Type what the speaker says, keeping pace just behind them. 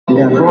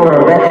The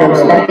horror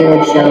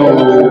retrospective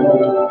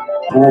show.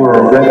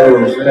 Horror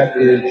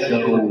retrospective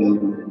show.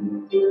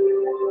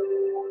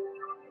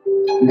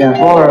 The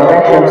horror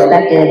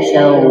retrospective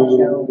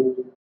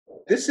show.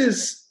 This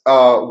is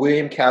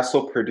William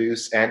Castle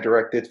produced and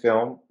directed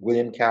film.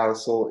 William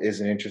Castle is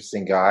an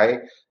interesting guy.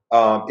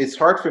 It's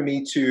hard for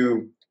me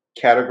to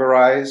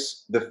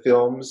categorize the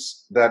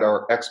films that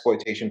are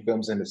exploitation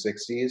films in the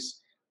 60s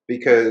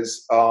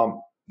because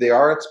they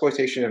are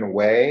exploitation in a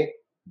way,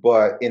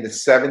 but in the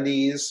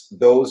 70s,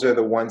 those are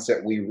the ones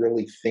that we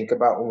really think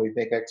about when we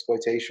think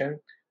exploitation.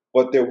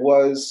 But there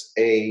was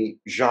a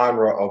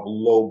genre of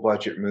low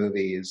budget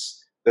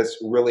movies that's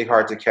really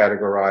hard to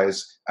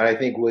categorize. And I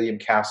think William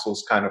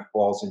Castle's kind of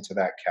falls into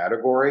that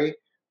category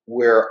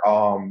where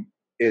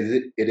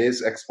it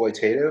is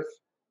exploitative,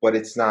 but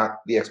it's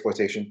not the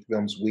exploitation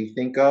films we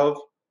think of.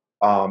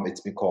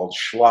 It's been called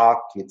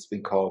schlock, it's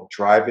been called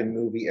drive-in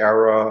movie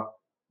era,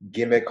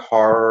 gimmick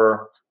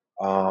horror,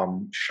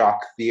 shock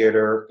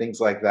theater, things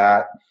like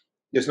that.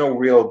 There's no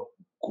real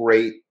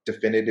great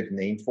definitive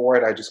name for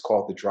it. I just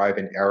call it the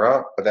drive-in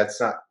era, but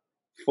that's not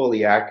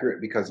fully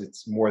accurate because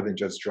it's more than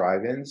just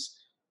drive-ins.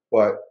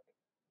 But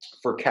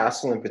for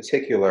Castle in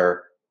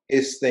particular,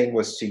 his thing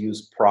was to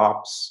use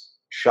props,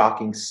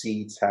 shocking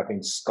seats,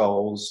 having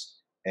skulls,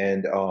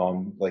 and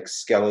like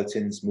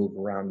skeletons move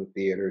around the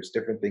theaters,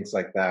 different things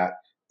like that.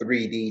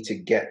 3D to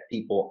get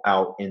people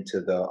out into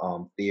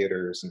the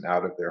theaters and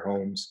out of their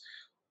homes.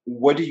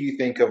 What do you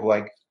think of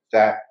like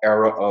that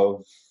era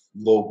of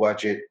low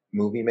budget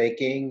movie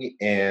making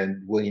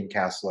and William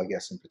Castle, I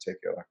guess, in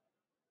particular?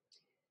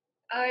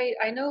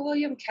 I know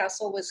William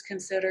Castle was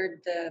considered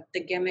the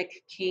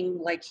gimmick king.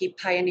 Like he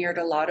pioneered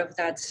a lot of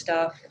that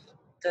stuff.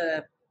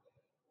 The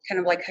kind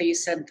of like how you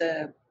said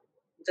the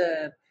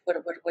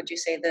what'd you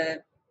say,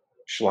 the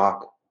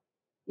Schlock.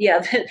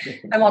 Yeah,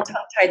 I'm all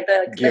tongue-tied.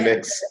 The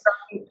gimmicks,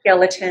 the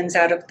skeletons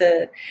out of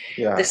the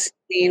yeah.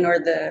 scene, or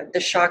the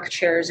shock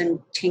chairs and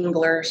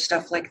Tingler,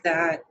 stuff like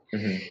that.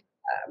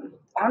 Mm-hmm.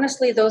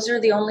 Honestly, those are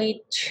the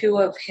only two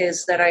of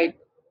his that I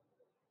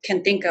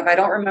can think of. I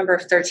don't remember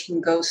if 13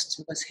 Ghosts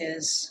was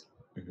his.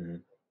 Mm-hmm.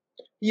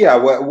 Yeah,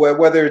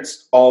 whether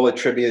it's all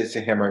attributed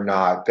to him or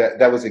not,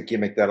 that was a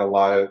gimmick that a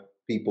lot of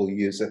people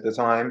used at the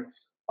time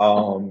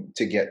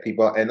to get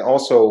people. And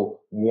also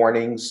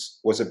warnings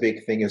was a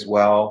big thing as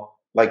well.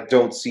 Like,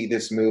 don't see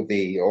this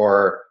movie,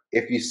 or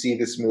if you see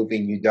this movie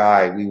and you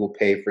die, we will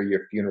pay for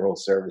your funeral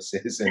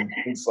services and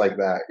things like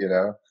that, you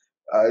know?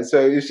 So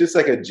it's just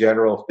like a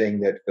general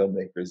thing that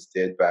filmmakers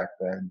did back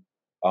then,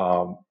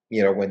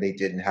 you know, when they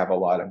didn't have a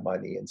lot of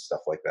money and stuff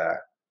like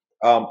that.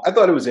 I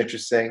thought it was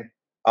interesting.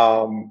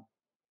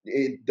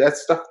 That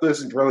stuff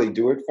doesn't really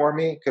do it for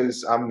me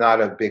because I'm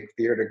not a big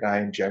theater guy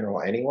in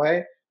general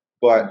anyway.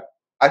 But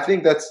I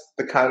think that's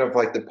the kind of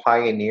like the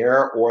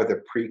pioneer or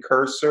the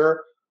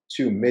precursor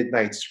to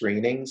midnight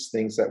screenings,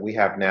 things that we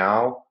have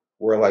now,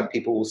 where like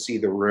people will see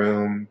The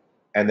Room,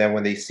 and then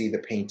when they see the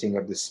painting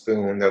of the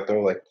spoon, they'll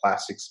throw like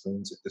plastic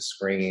spoons at the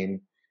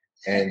screen.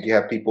 And you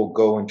have people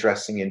go and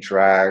dressing in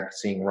drag,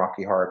 seeing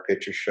Rocky Horror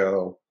Picture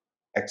Show,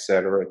 et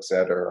cetera,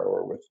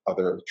 or with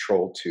other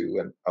Troll 2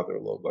 and other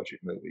low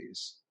budget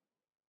movies.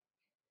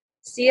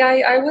 See,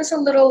 I was a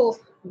little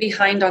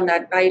behind on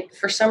that.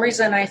 For some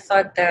reason, I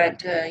thought that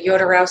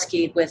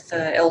Jodorowsky with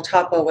El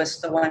Topo was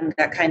the one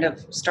that kind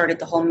of started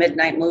the whole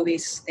midnight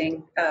movies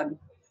thing. I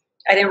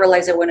didn't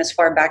realize it went as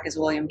far back as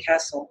William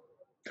Castle.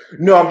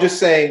 No, I'm just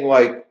saying,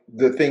 like,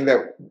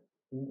 the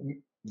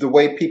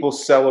way people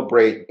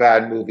celebrate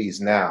bad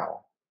movies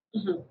now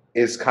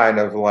is kind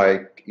of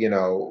like, you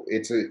know,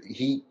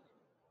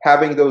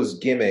 having those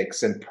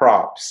gimmicks and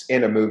props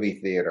in a movie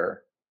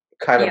theater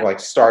kind of like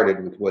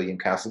started with William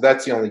Castle.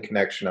 That's the only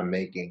connection I'm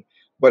making.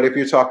 But if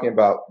you're talking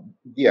about,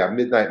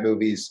 midnight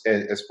movies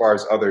as far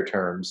as other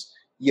terms,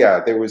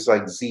 there was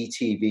like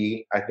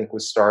ZTV, I think,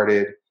 was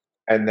started.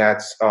 And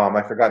that's,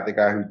 I forgot the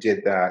guy who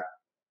did that,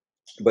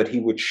 but he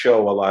would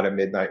show a lot of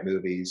midnight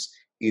movies,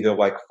 either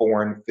like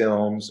foreign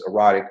films,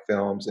 erotic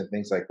films, and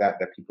things like that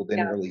people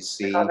didn't really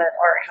see. All that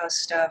art house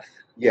stuff.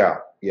 Yeah.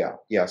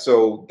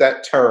 So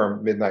that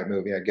term, midnight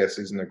movie, I guess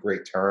isn't a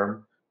great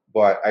term,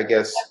 but I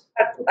guess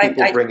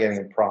people bringing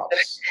in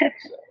props.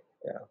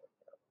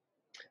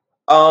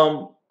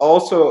 So,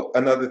 also,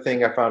 another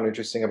thing I found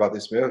interesting about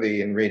this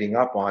movie and reading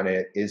up on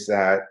it is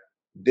that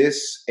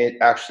it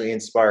actually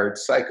inspired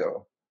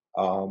Psycho,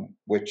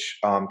 which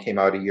came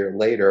out a year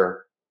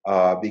later,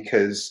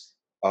 because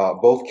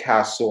both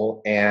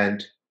Castle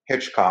and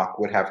Hitchcock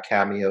would have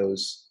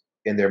cameos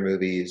in their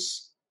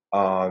movies,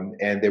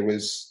 and there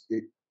was,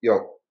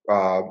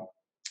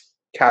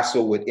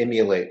 Castle would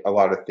emulate a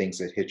lot of things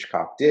that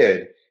Hitchcock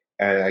did,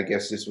 and I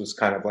guess this was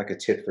kind of like a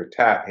tit for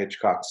tat.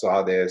 Hitchcock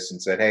saw this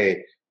and said,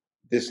 "Hey,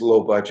 this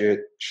low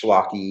budget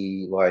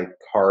schlocky like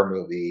horror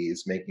movie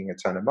is making a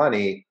ton of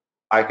money.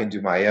 I can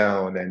do my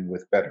own and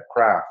with better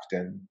craft,"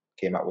 and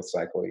came out with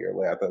Psycho a year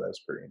later. I thought that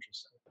was pretty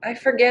interesting. I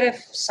forget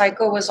if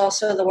Psycho was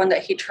also the one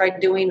that he tried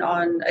doing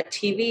on a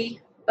TV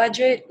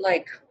budget,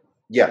 like.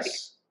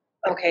 Yes.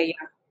 Okay.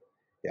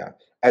 Yeah.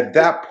 at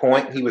that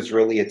point, he was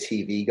really a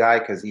TV guy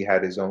because he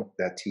had his own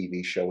that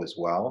TV show as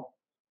well.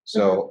 Mhm.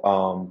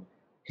 So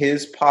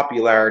his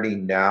popularity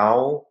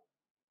now,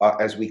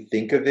 as we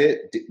think of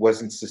it, it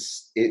wasn't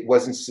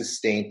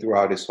sustained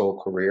throughout his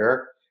whole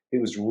career. He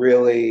was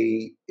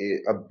really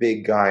a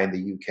big guy in the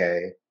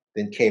UK.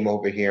 Then came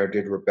over here,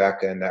 did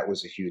Rebecca, and that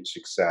was a huge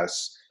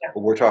success. Yeah.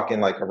 But we're talking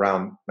like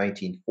around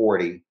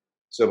 1940.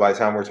 So by the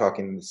time we're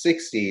talking in the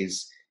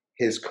 60s,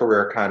 his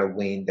career kind of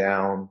waned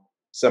down.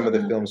 Some of the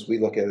Mhm. films we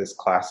look at as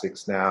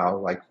classics now,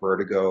 like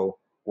Vertigo,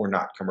 were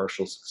not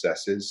commercial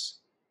successes.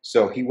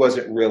 So he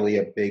wasn't really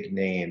a big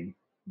name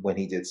when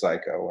he did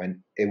Psycho,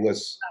 and it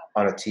was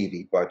on a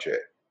TV budget,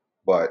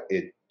 but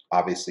it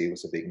obviously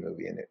was a big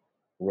movie and it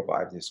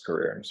revived his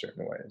career in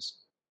certain ways.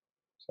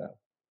 So,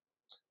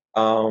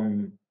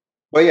 um,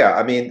 but yeah,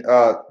 I mean,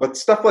 but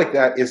stuff like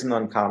that isn't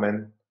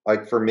uncommon.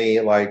 Like for me,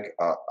 like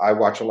I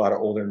watch a lot of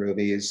older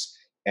movies,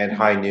 and Mhm.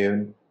 High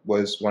Noon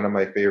was one of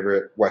my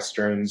favorite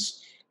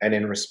westerns. And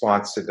in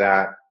response to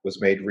that, was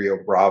made Rio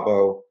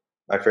Bravo,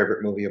 my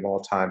favorite movie of all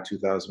time,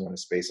 2001: A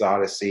Space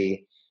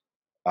Odyssey.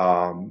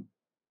 Um,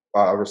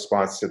 a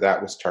response to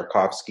that was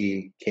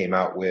Tarkovsky came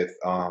out with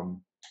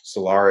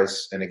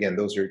Solaris, and again,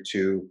 those are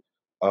two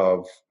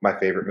of my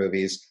favorite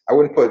movies. I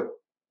wouldn't put,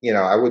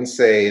 I wouldn't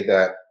say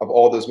that of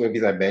all those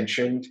movies I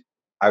mentioned,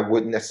 I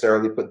wouldn't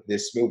necessarily put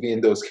this movie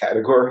in those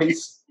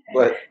categories,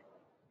 but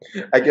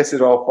I guess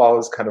it all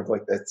follows kind of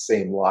like that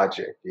same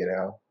logic.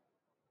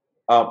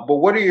 But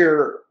what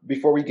are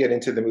before we get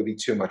into the movie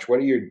too much, what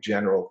are your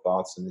general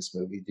thoughts on this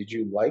movie? Did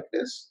you like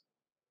this?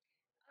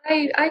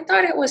 I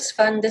thought it was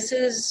fun. This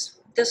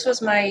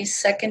was my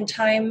second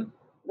time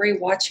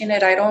rewatching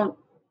it. I don't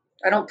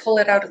pull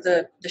it out of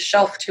the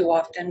shelf too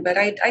often, but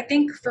I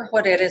think for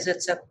what it is,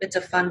 it's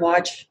a fun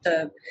watch.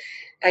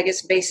 I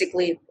guess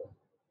basically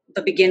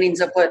the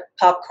beginnings of what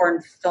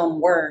popcorn film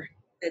were.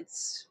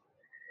 It's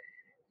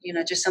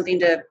just something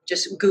to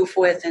just goof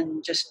with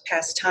and just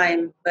pass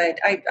time. But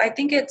I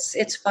think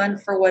it's fun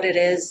for what it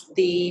is.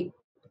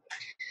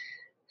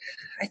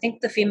 I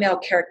think the female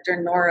character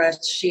Nora,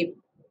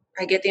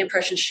 I get the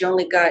impression she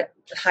only got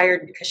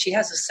hired because she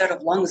has a set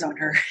of lungs on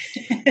her.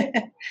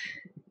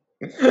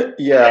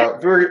 Yeah,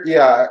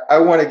 I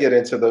want to get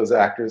into those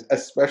actors,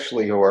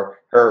 especially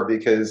her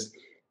because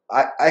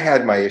I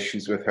had my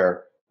issues with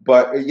her.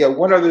 But yeah,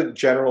 one other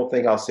general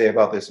thing I'll say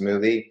about this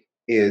movie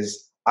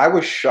is I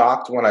was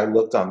shocked when I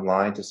looked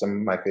online to some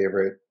of my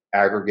favorite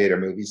aggregator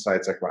movie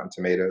sites like Rotten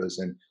Tomatoes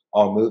and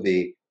All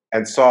Movie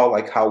and saw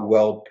like how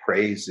well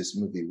praised this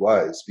movie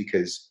was,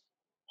 because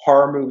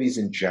horror movies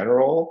in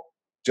general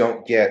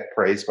don't get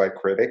praised by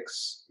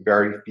critics.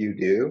 Very few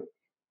do.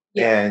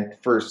 Yeah, And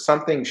for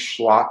something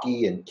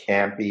schlocky and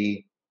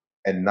campy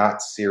and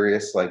not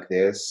serious like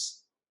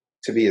this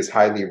to be as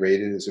highly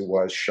rated as it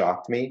was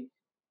shocked me,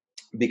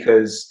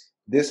 because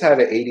this had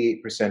an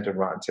 88% of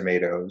Rotten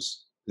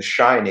Tomatoes. The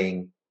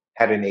Shining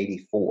had an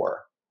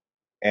 84.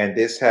 And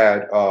this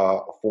had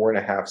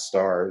 4.5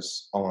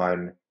 stars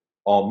on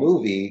All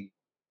Movie,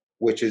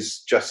 which is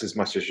just as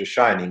much as The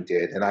Shining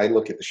did. And I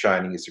look at The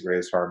Shining as the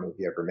greatest horror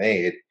movie ever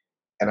made,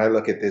 and I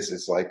look at this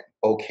as like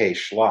okay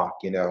schlock.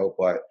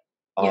 But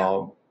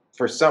yeah.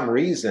 for some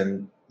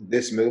reason,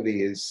 this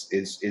movie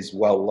is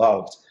well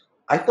loved.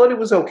 I thought it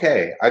was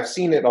okay. I've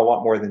seen it a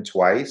lot more than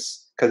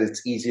twice because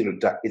it's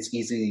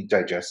easily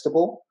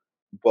digestible,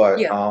 but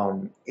Yeah.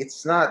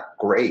 it's not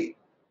great.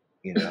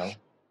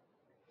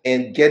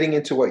 And getting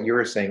into what you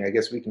were saying, I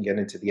guess we can get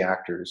into the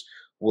actors.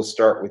 We'll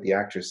start with the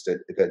actress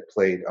that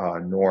played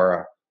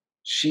Nora.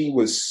 She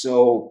was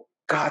so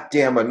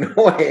goddamn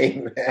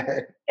annoying,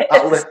 man.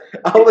 I'll let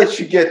I'll let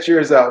you get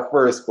yours out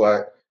first,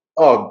 but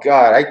oh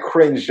god, I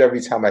cringed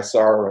every time I saw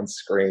her on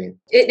screen.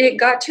 It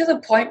got to the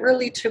point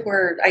really to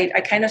where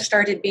I kind of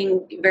started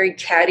being very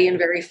catty and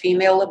very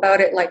female about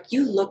it. Like,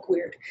 you look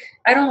weird.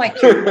 I don't like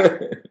your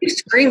look. You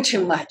scream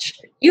too much.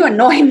 You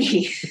annoy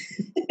me.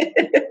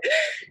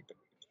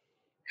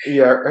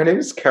 Yeah, her name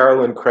is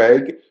Carolyn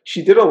Craig.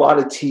 She did a lot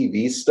of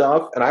TV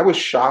stuff, and I was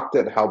shocked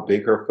at how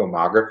big her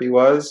filmography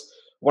was.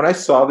 When I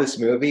saw this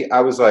movie,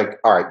 I was like,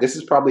 all right, this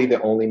is probably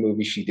the only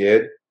movie she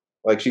did.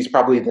 Like, she's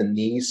probably the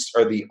niece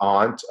or the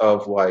aunt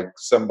of like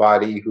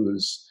somebody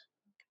who's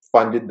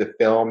funded the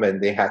film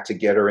and they had to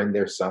get her in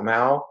there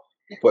somehow.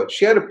 But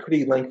she had a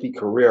pretty lengthy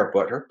career,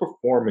 but her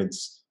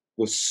performance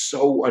was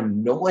so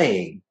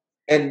annoying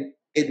and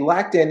it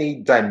lacked any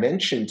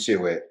dimension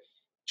to it.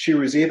 She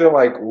was either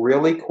like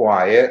really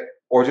quiet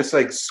or just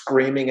like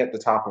screaming at the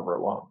top of her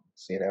lungs.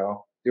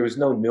 There was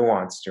no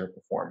nuance to her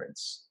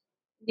performance.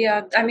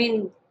 Yeah, I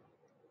mean,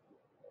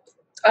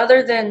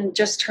 other than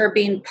just her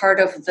being part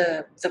of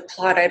the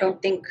plot, I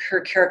don't think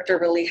her character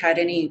really had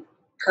any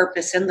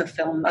purpose in the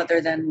film other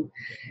than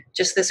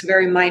just this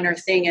very minor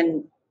thing.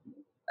 And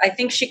I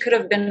think she could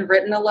have been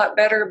written a lot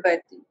better,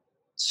 but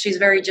she's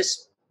very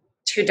just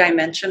two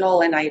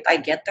dimensional, and I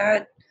get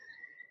that.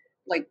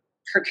 Like,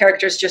 her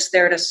character's just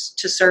there to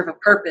serve a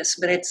purpose,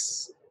 but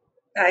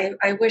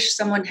I wish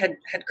someone had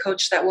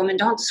coached that woman.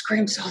 Don't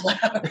scream so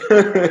loud.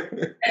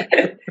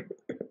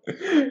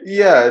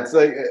 Yeah, it's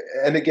like,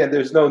 and again,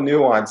 there's no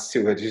nuance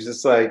to it. It's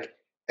just like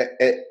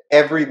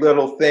every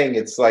little thing.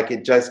 It's like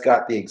it just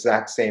got the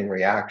exact same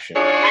reaction.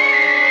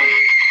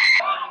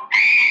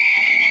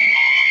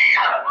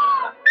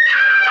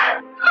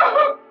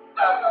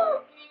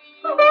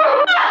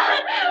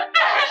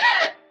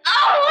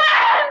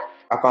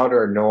 I found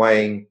her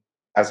annoying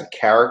as a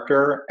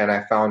character, and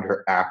I found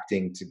her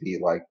acting to be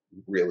like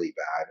really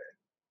bad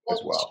as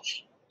Well, well.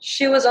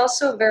 she was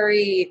also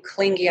very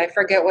clingy. I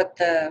forget what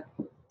the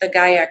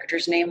guy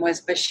actor's name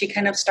was, but she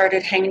kind of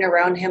started hanging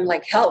around him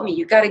like, "Help me,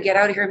 you got to get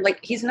out of here." I'm like,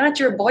 "He's not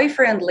your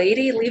boyfriend,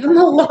 lady. Leave him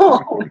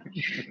alone."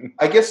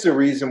 I guess the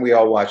reason we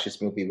all watched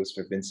this movie was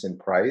for Vincent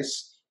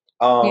Price.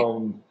 Yeah.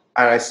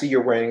 And I see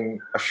you're wearing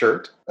a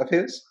shirt of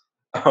his,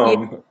 Yeah.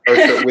 or a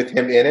shirt with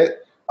him in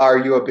it. Are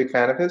you a big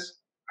fan of his?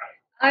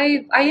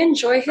 I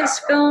enjoy his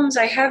films.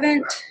 I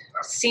haven't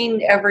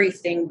seen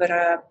everything, but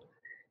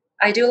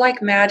I do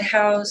like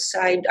Madhouse.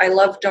 I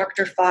love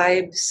Dr.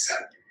 Phibes.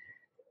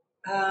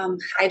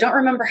 I don't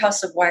remember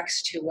House of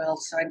Wax too well,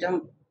 so I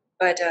don't.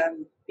 But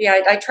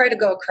yeah, I try to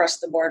go across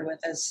the board with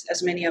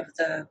as many of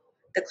the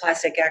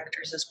classic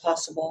actors as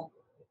possible.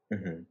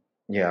 Hmm.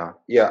 Yeah,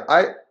 yeah.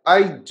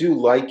 I do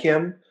like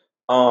him.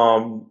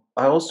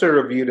 I also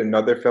reviewed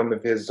another film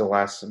of his, The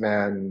Last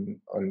Man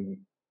on,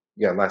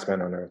 yeah, Last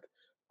Man on Earth,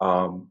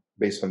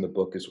 based on the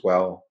book as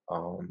well.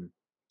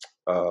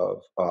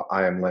 Of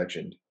I Am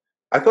Legend.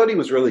 I thought he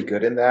was really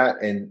good in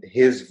that, and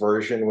his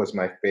version was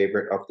my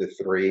favorite of the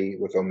three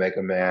with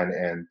Omega Man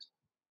and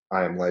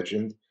I Am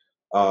Legend.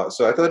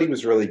 So I thought he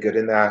was really good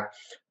in that.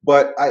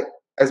 But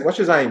as much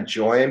as I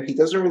enjoy him, he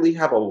doesn't really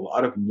have a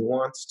lot of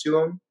nuance to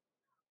him.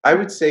 I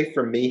would say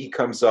for me, he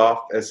comes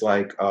off as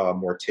like a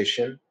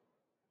mortician.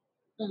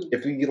 Mm.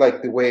 If you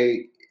like the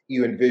way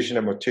you envision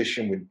a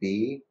mortician would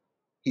be,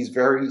 he's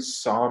very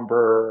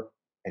somber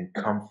and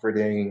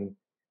comforting,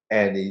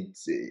 and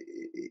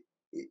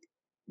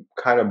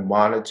kind of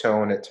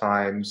monotone at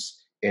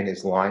times in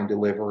his line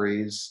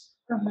deliveries.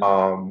 Mhm.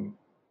 Um,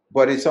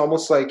 but it's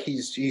almost like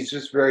he's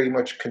just very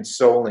much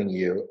consoling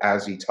you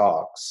as he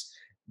talks,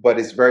 but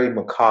it's very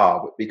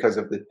macabre because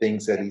of the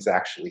things that he's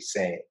actually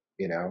saying,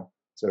 you know?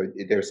 So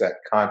there's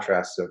that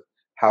contrast of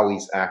how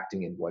he's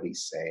acting and what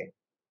he's saying.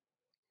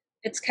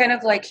 It's kind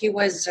of like he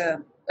was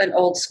an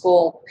old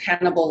school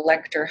Hannibal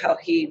Lecter. How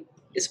he,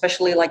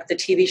 especially like the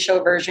TV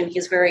show version,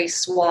 he's very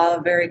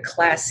suave, very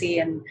classy,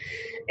 and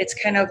it's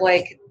kind of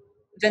like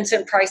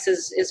Vincent Price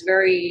is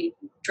very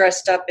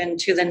dressed up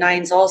into the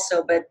nines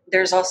also, but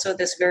there's also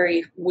this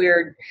very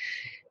weird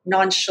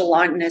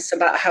nonchalantness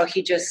about how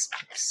he just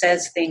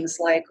says things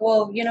like,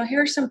 well,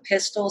 here are some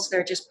pistols,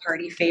 they're just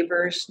party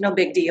favors, no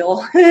big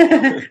deal.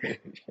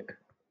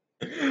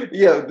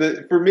 Yeah,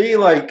 for me,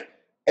 like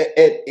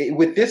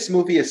with this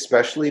movie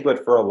especially,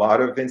 but for a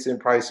lot of Vincent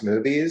Price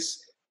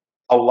movies,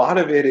 a lot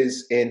of it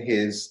is in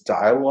his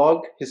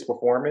dialogue, his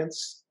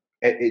performance.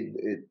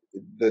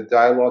 The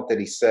dialogue that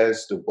he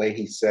says, the way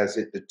he says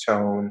it, the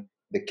tone,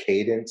 the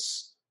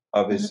cadence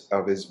of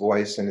his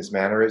voice and his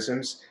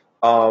mannerisms.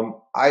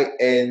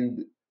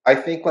 I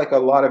think like a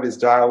lot of his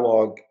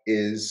dialogue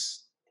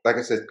is, like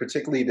I said,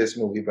 particularly this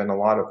movie, but in a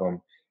lot of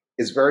them,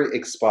 is very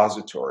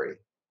expository,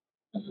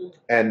 Mhm.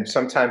 and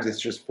sometimes it's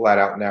just flat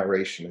out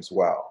narration as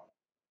well.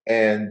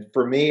 And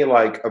for me,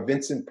 like a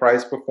Vincent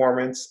Price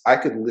performance, I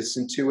could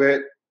listen to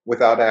it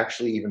without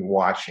actually even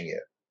watching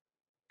it,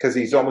 because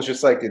he's Yeah. almost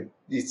just like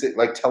he's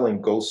like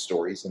telling ghost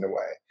stories in a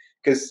way.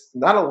 Because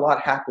not a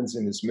lot happens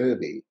in this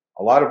movie.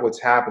 A lot of what's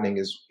happening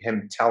is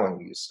him telling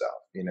you stuff,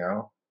 you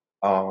know.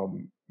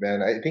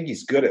 And I think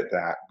he's good at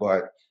that.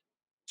 But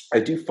I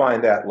do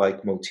find that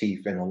like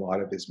motif in a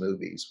lot of his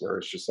movies, where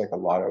it's just like a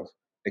lot of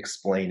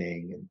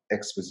explaining and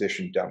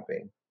exposition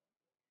dumping.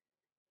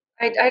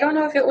 I don't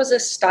know if it was a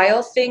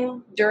style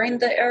thing during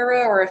the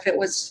era or if it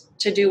was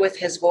to do with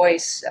his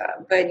voice,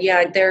 but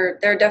yeah, there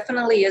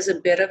definitely is a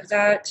bit of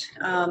that.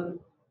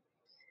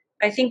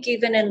 I think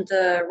even in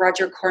the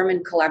Roger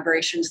Corman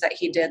collaborations that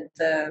he did,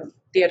 the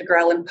Edgar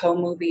Allan Poe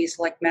movies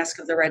like Mask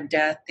of the Red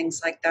Death,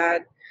 things like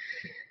that.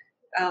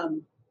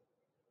 Um,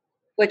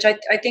 which I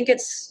think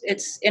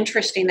it's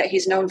interesting that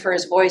he's known for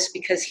his voice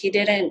because he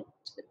didn't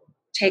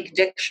take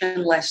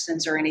diction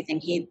lessons or anything.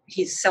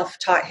 He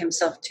self-taught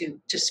himself to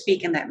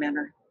speak in that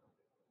manner.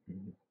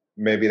 Mhm.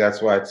 Maybe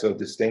that's why it's so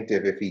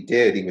distinctive. If he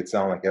did, he would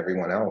sound like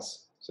everyone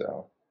else.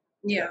 So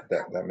Yeah.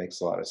 that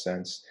makes a lot of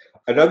sense.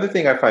 Another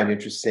thing I find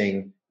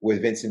interesting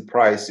with Vincent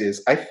Price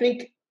is I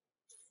think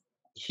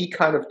he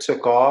kind of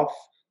took off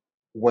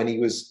when he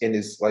was in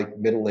his like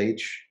middle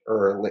age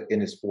or in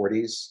his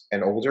 40s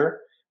and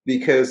older,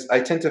 because I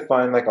tend to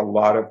find like a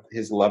lot of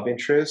his love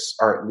interests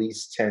are at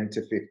least 10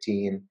 to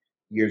 15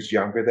 years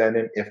younger than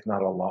him, if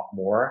not a lot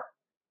more.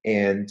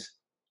 And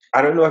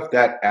I don't know if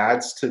that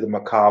adds to the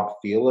macabre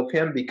feel of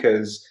him,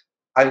 because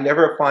I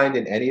never find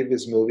in any of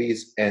his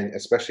movies, and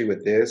especially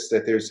with this,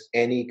 that there's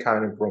any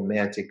kind of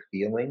romantic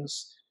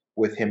feelings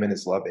with him and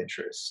his love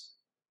interest.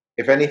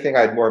 If anything,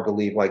 I'd more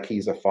believe like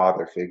he's a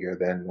father figure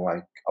than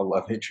like a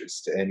love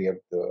interest to any of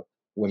the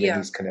women Yeah.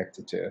 he's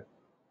connected to.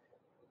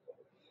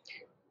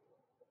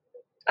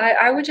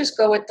 I would just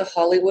go with the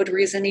Hollywood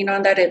reasoning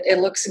on that. It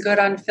looks good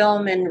on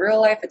film. In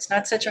real life, it's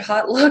not such a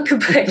hot look,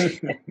 but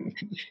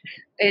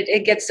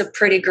it gets the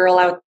pretty girl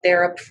out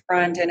there up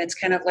front, and it's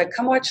kind of like,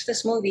 come watch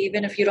this movie.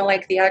 Even if you don't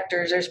like the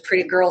actors, there's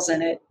pretty girls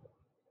in it.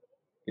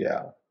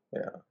 Yeah,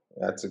 yeah,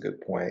 that's a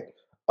good point.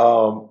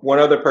 One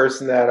other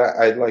person that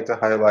I'd like to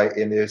highlight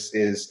in this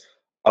is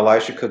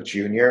Elisha Cook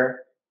Jr.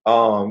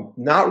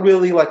 Not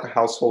really like a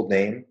household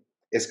name.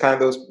 It's kind of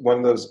those one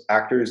of those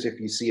actors. If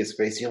you see his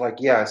face, you're like,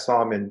 yeah, I saw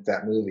him in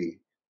that movie.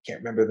 Can't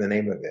remember the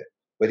name of it,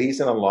 but he's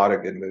in a lot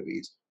of good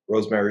movies.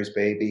 Rosemary's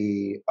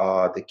Baby,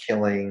 The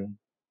Killing,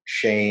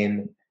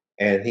 Shane,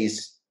 and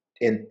he's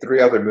in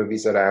three other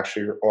movies that I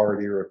actually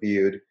already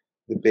reviewed: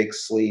 The Big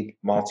Sleep,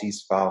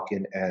 Maltese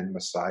Falcon, and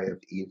Messiah of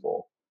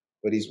Evil.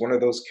 But he's one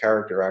of those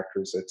character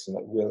actors that's in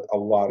a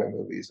lot of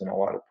movies and a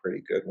lot of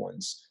pretty good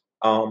ones.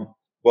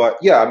 But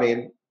yeah, I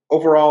mean,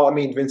 overall, I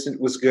mean,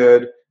 Vincent was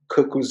good,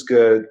 Cook was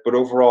good, but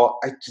overall,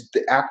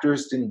 the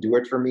actors didn't do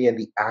it for me, and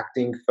the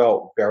acting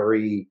felt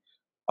very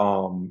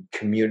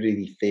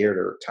community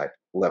theater type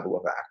level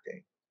of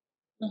acting.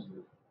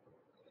 Mhm.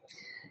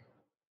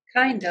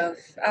 Kind of.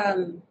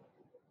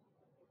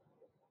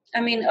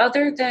 I mean,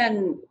 other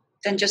than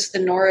just the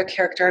Nora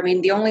character, I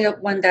mean, the only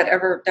one that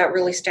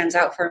really stands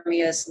out for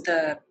me is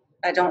the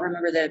I don't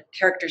remember the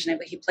character's name,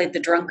 but he played the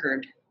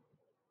drunkard.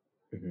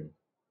 Mhm.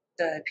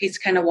 He's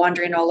kind of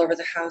wandering all over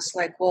the house,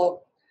 like,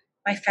 well,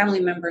 my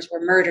family members were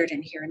murdered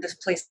in here, and this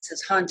place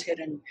is haunted,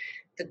 and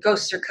the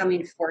ghosts are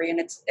coming for you, and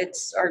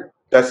it's our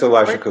That's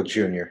Elisha we're Cook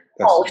Jr.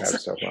 That's oh, the guy I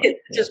was talking about.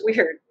 it's Yeah, just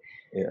weird.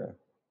 yeah,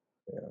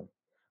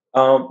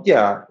 yeah.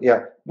 Yeah, yeah.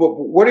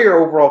 What are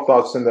your overall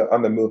thoughts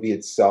on the movie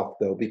itself,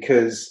 though?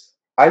 Because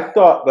I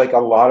thought like a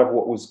lot of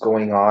what was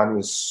going on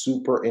was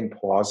super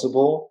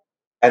implausible,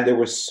 and there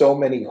were so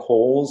many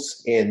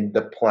holes in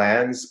the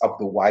plans of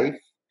the wife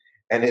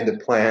and in the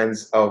Mhm.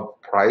 plans of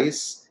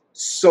Price.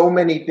 So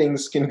many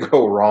things can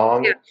go Yeah,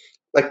 wrong.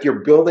 Like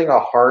you're building a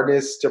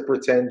harness to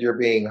pretend you're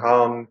being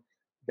hung.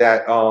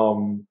 That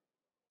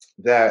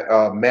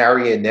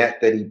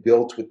marionette that he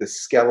built with the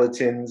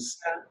skeletons.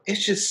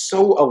 It's just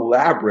so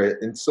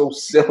elaborate and so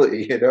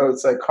silly, you know?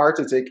 It's like hard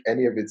to take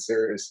any of it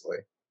seriously.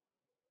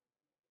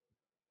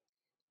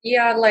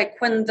 yeah. Like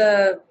when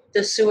the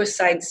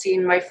suicide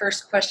scene, my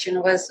first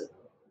question was,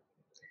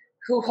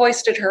 who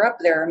hoisted her up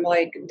there? I'm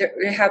like,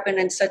 it happened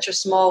in such a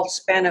small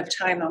span of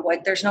time. I'm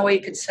like, there's no way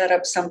you could set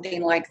up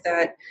something like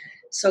that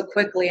so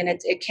quickly, and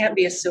it can't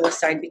be a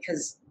suicide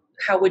because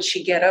how would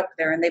she get up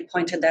there? And they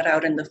pointed that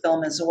out in the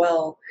film as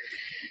well.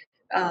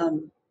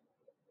 Um,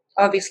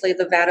 Obviously,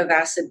 the vat of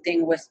acid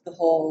thing with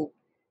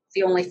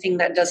the only thing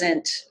that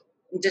doesn't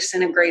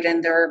disintegrate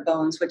in their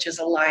bones, which is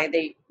a lie.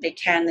 They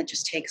can. It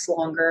just takes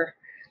longer.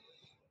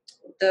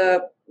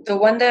 The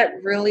one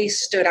that really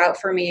stood out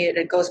for me,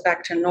 it goes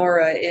back to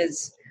Nora,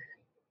 is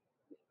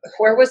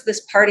where was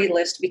this party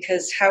list?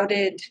 Because how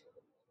did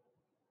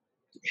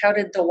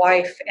the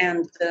wife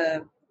and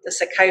the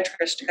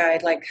psychiatrist guy,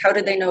 like, how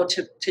did they know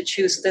to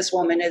choose this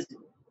woman? Is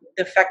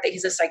the fact that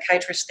he's a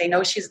psychiatrist, they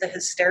know she's the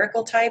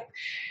hysterical type,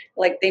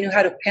 like they knew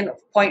how to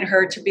pinpoint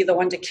her to be the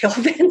one to kill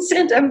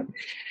Vincent.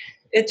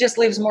 It just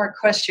leaves more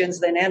questions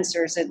than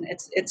answers, and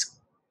it's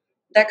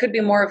that could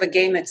be more of a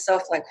game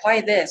itself, like,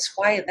 why this,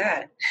 why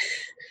that.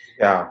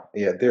 Yeah,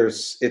 yeah,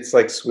 it's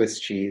like Swiss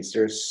cheese.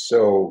 There's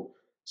so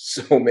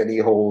many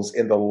holes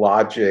in the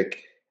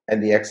logic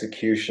and the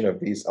execution of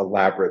these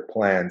elaborate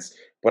plans.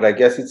 But I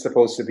guess it's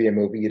supposed to be a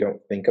movie you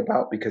don't think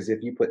about because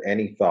if you put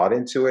any thought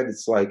into it,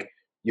 it's like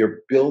you're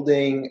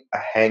building a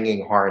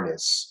hanging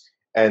harness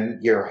and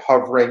you're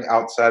hovering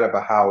outside of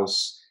a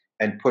house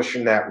and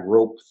pushing that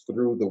rope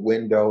through the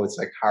window. It's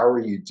like, how are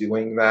you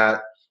doing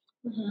that?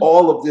 Mhm.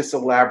 All of this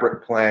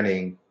elaborate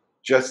planning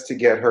just to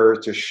get her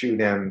to shoot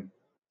him.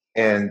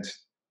 And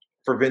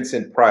for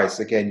Vincent Price,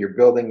 again, you're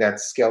building that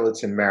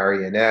skeleton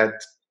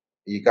marionette.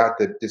 You got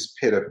this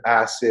pit of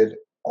acid,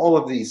 all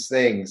of these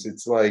things.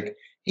 It's like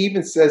he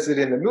even says it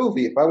in the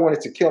movie. If I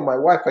wanted to kill my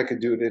wife, I could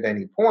do it at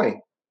any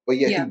point. But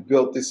yet he Yeah,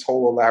 built this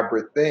whole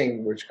elaborate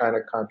thing, which kind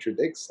of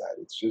contradicts that.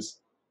 It's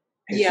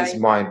yeah. just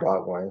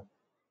mind-boggling.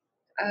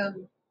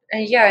 Um,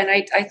 and yeah, and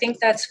I think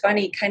that's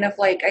funny. Kind of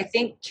like, I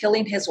think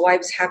killing his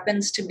wives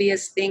happens to be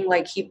his thing.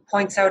 Like he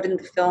points out in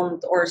the film,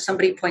 or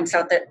somebody points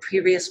out that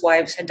previous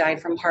wives had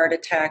died from heart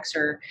attacks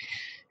or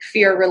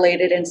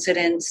fear-related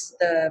incidents.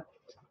 The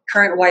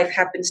current wife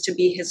happens to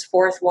be his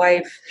fourth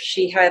wife.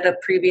 She had a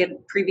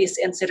previous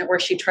incident where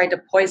she tried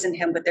to poison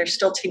him, but they're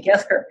still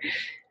together.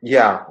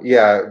 Yeah,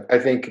 yeah. I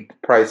think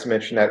Price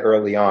mentioned that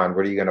early on.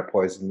 What are you going to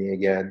poison me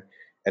again?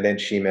 And then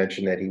she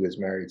mentioned that he was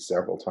married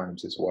several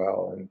times as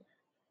well. And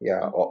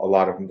yeah, a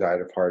lot of them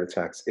died of heart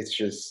attacks. It's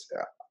just,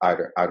 I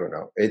don't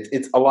know.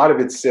 It's a lot of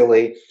it's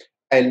silly.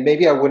 And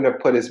maybe I wouldn't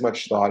have put as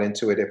much thought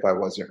into it if I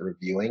wasn't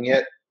reviewing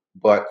it.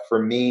 But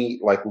for me,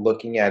 like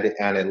looking at it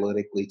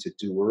analytically to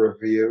do a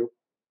review,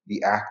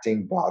 the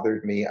acting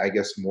bothered me, I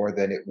guess, more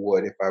than it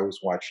would if I was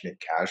watching it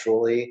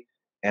casually,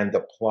 and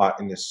the plot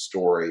in this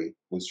story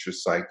was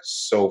just like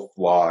so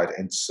flawed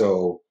and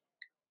so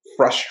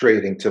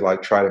frustrating to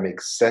like try to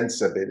make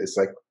sense of it. It's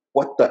like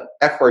what the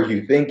F are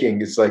you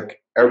thinking? It's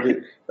like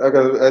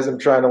as I'm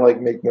trying to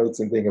like make notes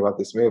and think about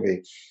this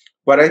movie.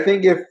 But I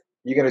think if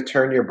you're going to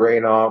turn your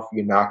brain off,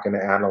 you're not going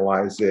to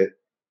analyze it,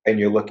 and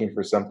you're looking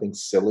for something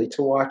silly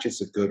to watch,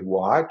 it's a good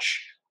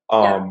watch.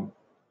 Yeah.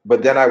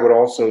 But then I would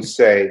also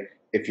say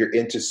if you're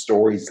into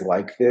stories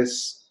like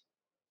this,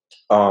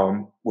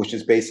 which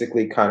is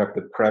basically kind of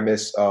the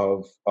premise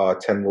of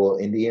 10 Little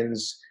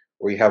Indians,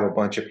 where you have a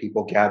bunch of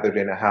people gathered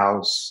in a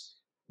house.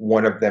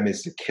 One of them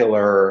is the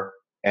killer,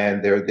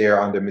 and they're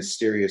there under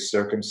mysterious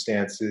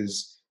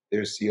circumstances.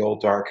 There's the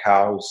old dark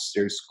house,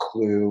 there's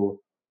Clue,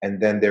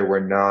 and then there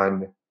were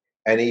none.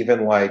 And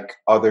even like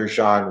other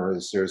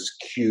genres, there's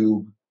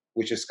Cube,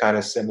 which is kind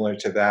of similar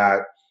to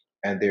that.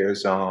 And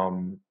there's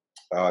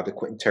the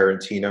Quentin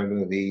Tarantino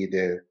movie,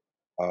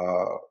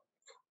 uh,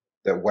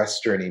 the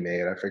western he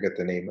made. I forget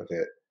the name of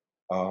it.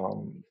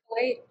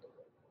 Wait.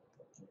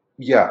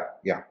 Yeah,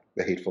 yeah,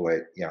 the Hateful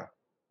Eight. Yeah,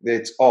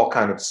 it's all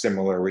kind of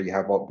similar, where you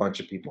have a bunch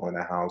of people in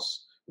a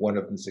house. One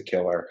of them's a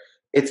killer.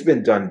 It's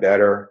been done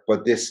better,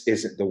 but this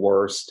isn't the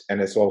worst,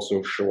 and it's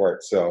also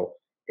short, so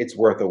it's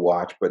worth a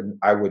watch. But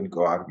I wouldn't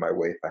go out of my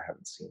way if I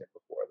haven't seen it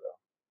before,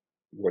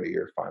 though. What are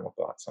your final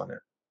thoughts on it?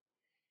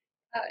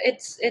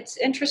 It's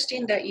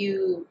interesting that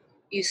you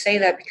say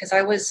that, because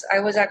I was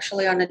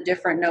actually on a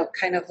different note,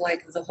 kind of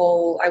like the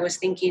whole, I was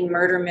thinking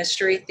murder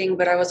mystery thing,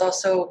 but I was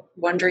also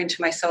wondering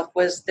to myself,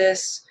 was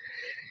this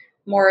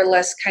more or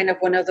less kind of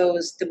one of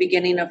those, the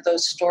beginning of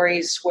those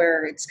stories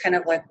where it's kind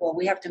of like, well,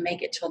 we have to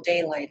make it till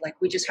daylight, like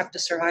we just have to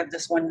survive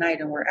this one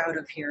night and we're out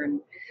of here. And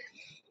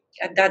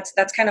that's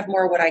kind of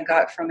more what I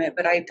got from it.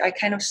 But I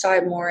kind of saw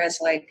it more as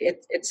like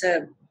it's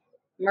a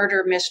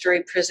murder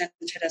mystery presented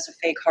as a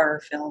fake horror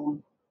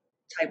film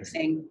type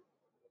thing.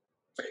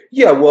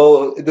 Yeah,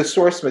 well, the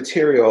source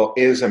material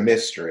is a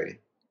mystery,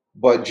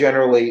 but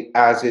generally,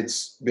 as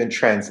it's been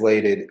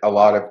translated, a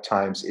lot of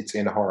times it's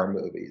in horror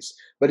movies.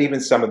 But even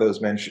some of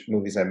those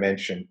movies I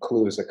mentioned,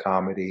 Clue is a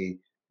comedy,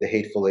 The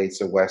Hateful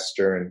Eight's a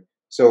western.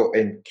 So,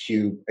 and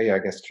Cube, yeah, I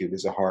guess Cube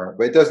is a horror,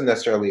 but it doesn't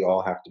necessarily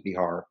all have to be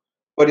horror.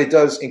 But it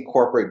does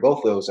incorporate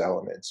both those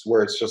elements,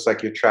 where it's just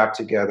like you're trapped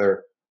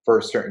together for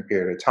a certain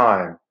period of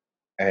time,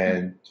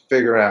 and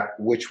figuring out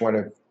which one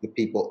of the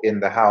people in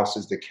the house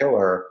is the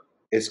killer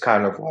is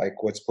kind of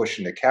like what's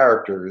pushing the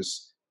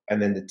characters.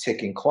 And then the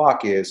ticking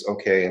clock is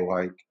okay,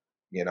 like,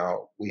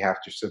 we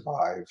have to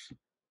survive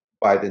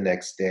by the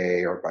next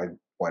day or by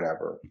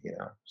whatever.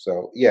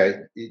 So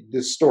yeah,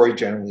 the story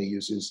generally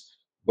uses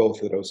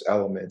both of those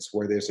elements,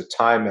 where there's a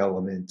time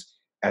element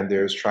and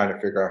there's trying to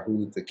figure out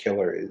who the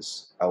killer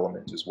is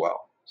element as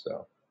well.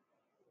 So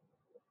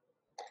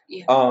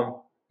Yeah.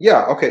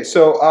 yeah, okay.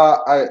 So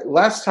I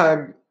last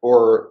time,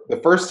 or the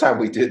first time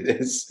we did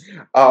this,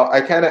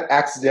 I kind of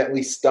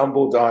accidentally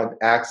stumbled on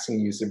asking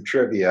you some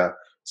trivia.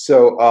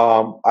 So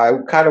I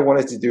kind of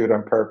wanted to do it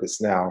on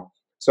purpose now.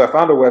 So I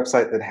found a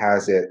website that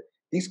has it.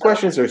 These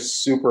questions are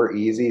super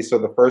easy. So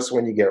the first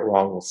one you get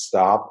wrong will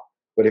stop.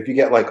 But if you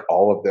get like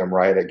all of them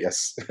right, I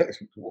guess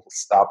we'll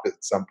stop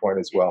at some point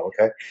as well.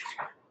 Okay.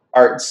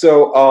 All right.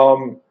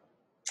 So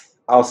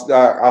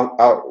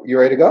you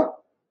ready to go?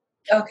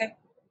 Okay.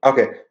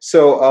 Okay,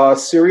 so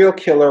serial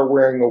killer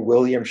wearing a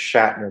William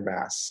Shatner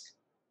mask.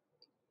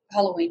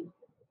 Halloween.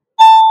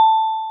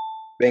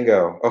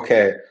 Bingo.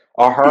 Okay,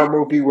 a horror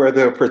movie where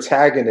the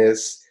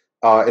protagonist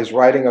is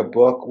writing a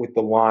book with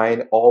the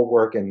line "All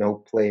work and no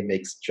play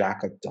makes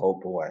Jack a dull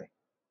boy."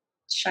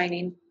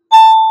 Shining.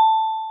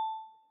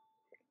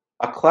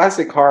 A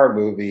classic horror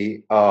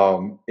movie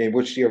in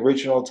which the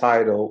original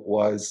title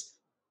was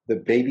 "The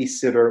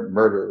Babysitter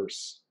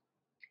Murders."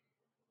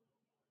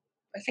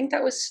 I think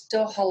that was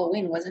still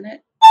Halloween, wasn't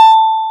it?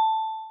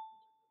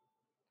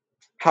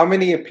 How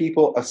many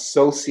people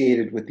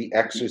associated with The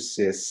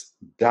Exorcist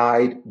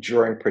died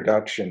during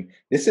production?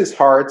 This is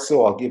hard,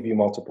 so I'll give you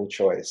multiple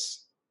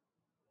choice.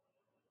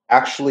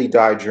 Actually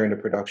died during the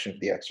production of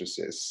The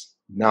Exorcist.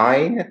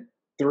 9,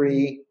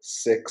 3,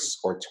 6,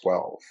 or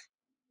 12.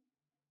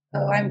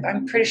 Oh,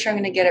 I'm pretty sure I'm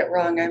going to get it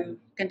wrong. I'm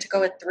going to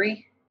go with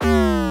 3.